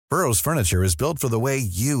Burrow's furniture is built for the way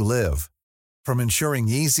you live. From ensuring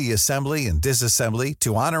easy assembly and disassembly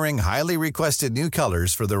to honoring highly requested new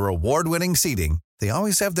colors for their award-winning seating, they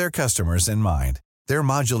always have their customers in mind. Their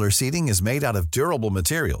modular seating is made out of durable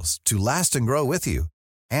materials to last and grow with you.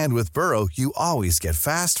 And with Burrow, you always get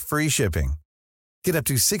fast, free shipping. Get up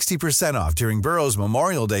to 60% off during Burrow's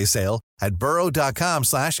Memorial Day sale at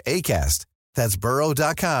burrow.com/ACAST. That's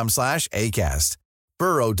burrow.com/ACAST.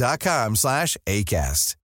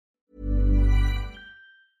 burrow.com/ACAST.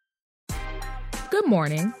 Good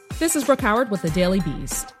morning. This is Brooke Howard with The Daily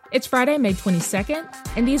Beast. It's Friday, May 22nd,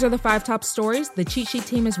 and these are the 5 top stories the Cheat Sheet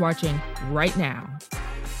team is watching right now.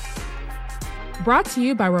 Brought to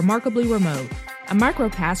you by Remarkably Remote, a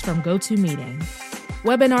microcast from GoToMeeting.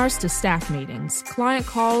 Webinars to staff meetings, client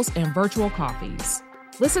calls, and virtual coffees.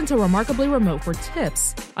 Listen to Remarkably Remote for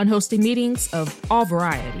tips on hosting meetings of all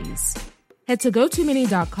varieties. Head to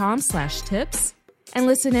gotomeeting.com/tips and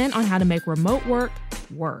listen in on how to make remote work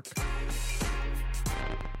work.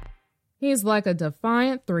 He's like a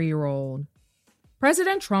defiant 3-year-old.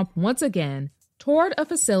 President Trump once again toured a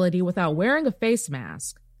facility without wearing a face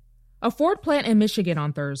mask. A Ford plant in Michigan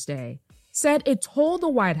on Thursday said it told the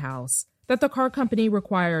White House that the car company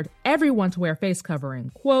required everyone to wear face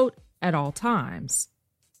covering, quote, at all times.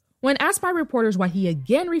 When asked by reporters why he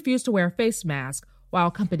again refused to wear a face mask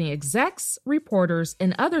while company execs, reporters,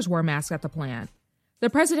 and others wore masks at the plant,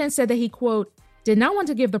 the president said that he, quote, did not want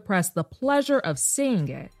to give the press the pleasure of seeing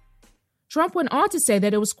it. Trump went on to say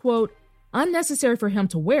that it was, quote, unnecessary for him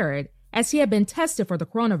to wear it as he had been tested for the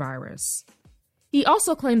coronavirus. He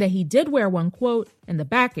also claimed that he did wear one, quote, in the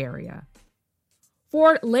back area.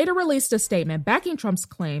 Ford later released a statement backing Trump's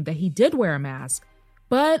claim that he did wear a mask,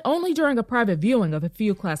 but only during a private viewing of a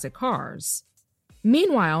few classic cars.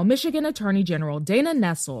 Meanwhile, Michigan Attorney General Dana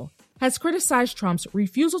Nessel has criticized Trump's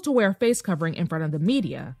refusal to wear a face covering in front of the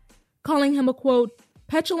media, calling him a, quote,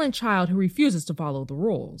 petulant child who refuses to follow the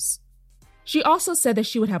rules. She also said that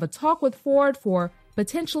she would have a talk with Ford for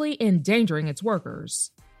potentially endangering its workers.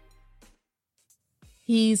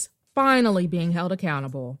 He's finally being held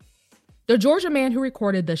accountable. The Georgia man who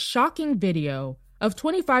recorded the shocking video of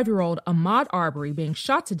 25-year-old Ahmaud Arbery being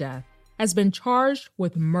shot to death has been charged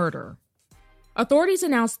with murder. Authorities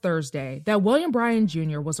announced Thursday that William Bryan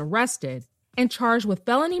Jr. was arrested and charged with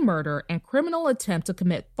felony murder and criminal attempt to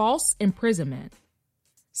commit false imprisonment.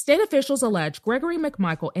 State officials allege Gregory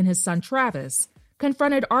McMichael and his son Travis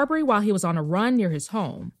confronted Arbery while he was on a run near his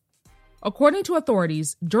home. According to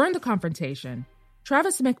authorities, during the confrontation,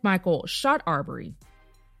 Travis McMichael shot Arbery.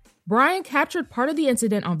 Bryan captured part of the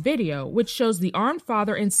incident on video, which shows the armed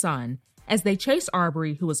father and son as they chase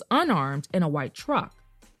Arbery, who was unarmed, in a white truck.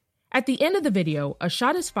 At the end of the video, a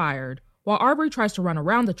shot is fired while Arbery tries to run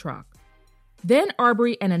around the truck. Then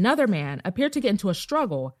Arbery and another man appear to get into a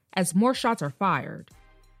struggle as more shots are fired.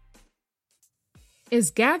 Is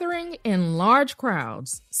gathering in large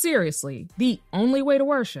crowds seriously the only way to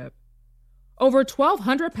worship? Over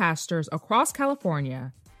 1,200 pastors across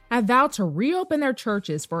California have vowed to reopen their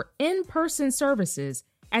churches for in-person services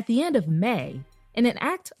at the end of May in an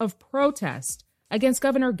act of protest against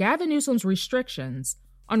Governor Gavin Newsom's restrictions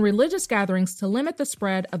on religious gatherings to limit the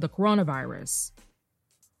spread of the coronavirus.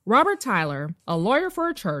 Robert Tyler, a lawyer for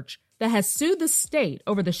a church that has sued the state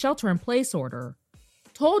over the shelter-in-place order,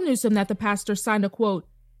 told Newsom that the pastors signed a, quote,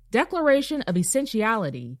 declaration of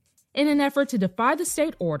essentiality in an effort to defy the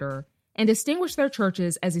state order and distinguish their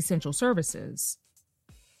churches as essential services.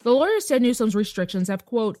 The lawyer said Newsom's restrictions have,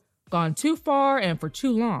 quote, gone too far and for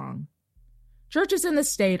too long. Churches in the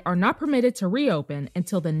state are not permitted to reopen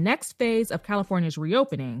until the next phase of California's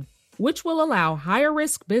reopening, which will allow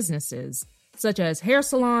higher-risk businesses, such as hair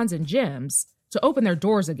salons and gyms, to open their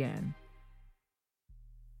doors again.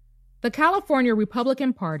 The California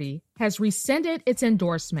Republican Party has rescinded its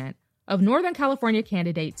endorsement of Northern California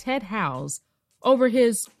candidate Ted Howes over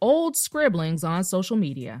his old scribblings on social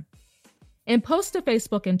media. In posts to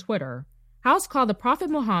Facebook and Twitter, Howes called the Prophet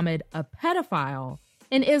Muhammad a pedophile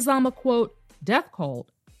and Islam a, quote, death cult,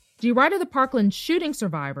 derided the Parkland shooting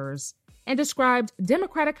survivors, and described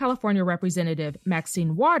Democratic California Representative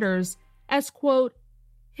Maxine Waters as, quote,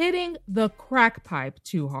 hitting the crack pipe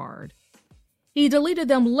too hard. He deleted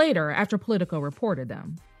them later after Politico reported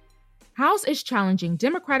them. Howes is challenging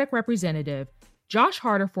Democratic Representative Josh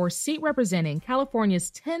Harder for a seat representing California's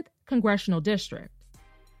 10th congressional district.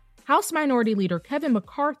 House Minority Leader Kevin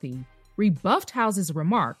McCarthy rebuffed Howes'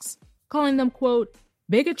 remarks, calling them, quote,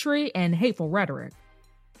 bigotry and hateful rhetoric.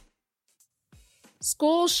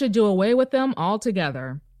 Schools should do away with them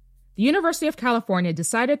altogether. The University of California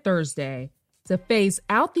decided Thursday to phase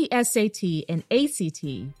out the SAT and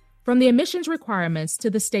ACT from the admissions requirements to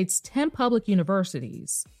the state's 10 public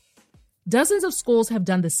universities. Dozens of schools have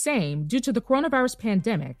done the same due to the coronavirus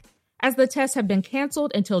pandemic, as the tests have been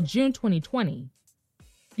canceled until June 2020.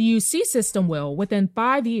 The UC system will, within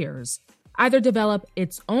 5 years, either develop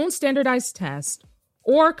its own standardized test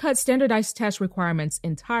or cut standardized test requirements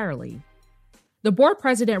entirely. The board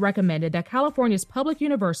president recommended that California's public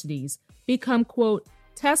universities become, quote,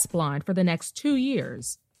 test blind for the next 2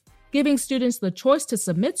 years, giving students the choice to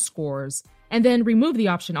submit scores and then remove the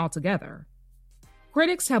option altogether.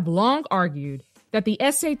 Critics have long argued that the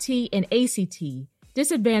SAT and ACT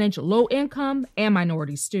disadvantage low-income and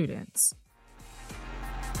minority students.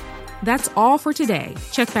 That's all for today.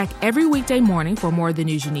 Check back every weekday morning for more of the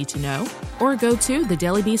news you need to know, or go to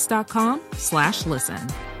thedailybeast.com/listen.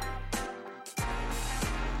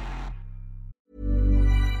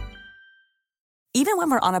 Even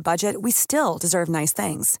when we're on a budget, we still deserve nice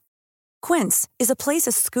things. Quince is a place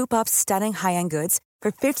to scoop up stunning high-end goods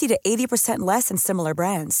for 50 to 80% less than similar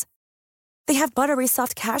brands. They have buttery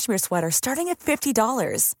soft cashmere sweaters starting at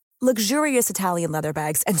 $50, luxurious Italian leather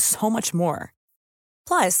bags, and so much more.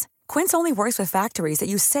 Plus, Quince only works with factories that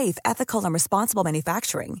use safe, ethical, and responsible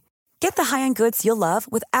manufacturing. Get the high-end goods you'll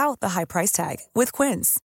love without the high price tag with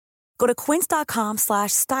Quince. Go to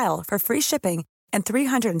quince.com/style for free shipping and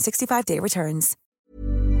 365-day returns.